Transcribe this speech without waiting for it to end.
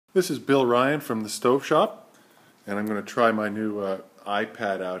This is Bill Ryan from the Stove Shop, and I'm going to try my new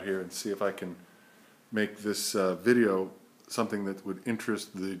iPad out here and see if I can make this video something that would interest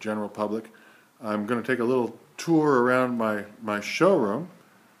the general public. I'm going to take a little tour around my showroom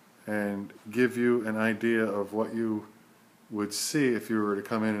and give you an idea of what you would see if you were to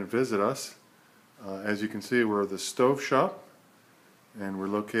come in and visit us. As you can see, we're the Stove Shop, and we're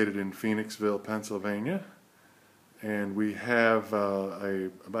located in Phoenixville, Pennsylvania. And we have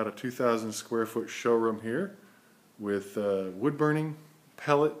about a 2,000 square foot showroom here with wood burning,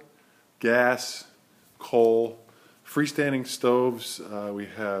 pellet, gas, coal, freestanding stoves. We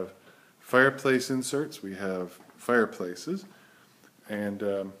have fireplace inserts, we have fireplaces,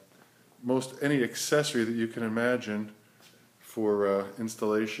 and most any accessory that you can imagine for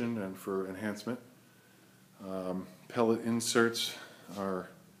installation and for enhancement. Pellet inserts are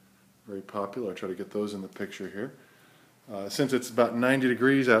very popular. I'll try to get those in the picture here. Since it's about 90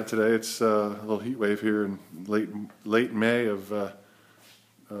 degrees out today, it's a little heat wave here in late May of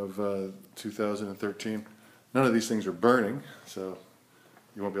 2013. None of these things are burning, so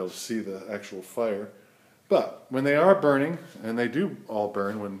you won't be able to see the actual fire. But when they are burning, and they do all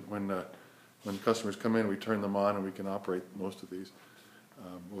burn when customers come in, we turn them on and we can operate most of these.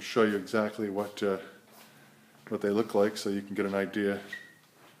 We'll show you exactly what they look like, so you can get an idea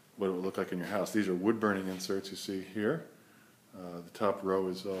what it would look like in your house. These are wood burning inserts you see here. The top row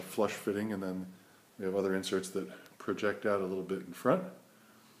is flush fitting, and then we have other inserts that project out a little bit in front.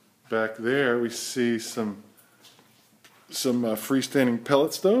 Back there we see some freestanding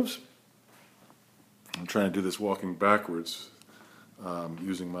pellet stoves. I'm trying to do this walking backwards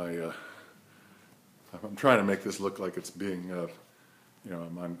using my I'm trying to make this look like it's being you know,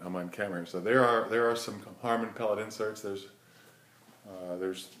 I'm on camera. So there are some Harmon pellet inserts. There's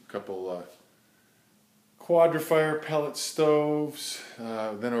a couple Quadrifire pellet stoves.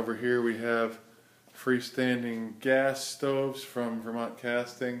 Then over here we have freestanding gas stoves from Vermont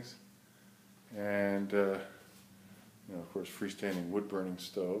Castings, and you know, of course, freestanding wood burning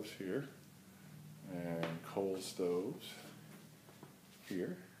stoves here, and coal stoves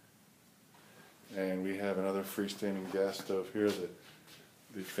here, and we have another freestanding gas stove here,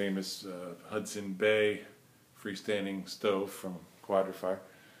 the famous Hudson Bay freestanding stove from Quadrifire.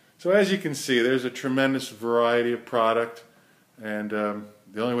 So as you can see, there's a tremendous variety of product, and the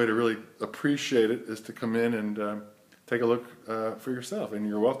only way to really appreciate it is to come in and take a look for yourself, and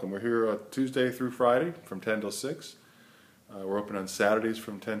you're welcome. We're here Tuesday through Friday from 10 till 6. We're open on Saturdays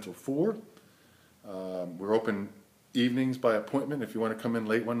from 10 till 4. We're open evenings by appointment. If you want to come in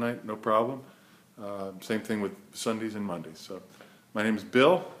late one night, no problem. Same thing with Sundays and Mondays. So my name is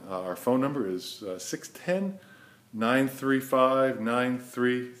Bill. Our phone number is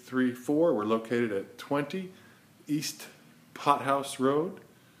 610-935-9334. We're located at 20 East Pothouse Road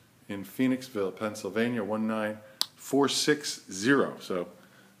in Phoenixville, Pennsylvania, 19460. So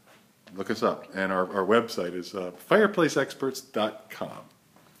look us up. And our website is fireplaceexperts.com.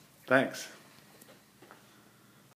 Thanks.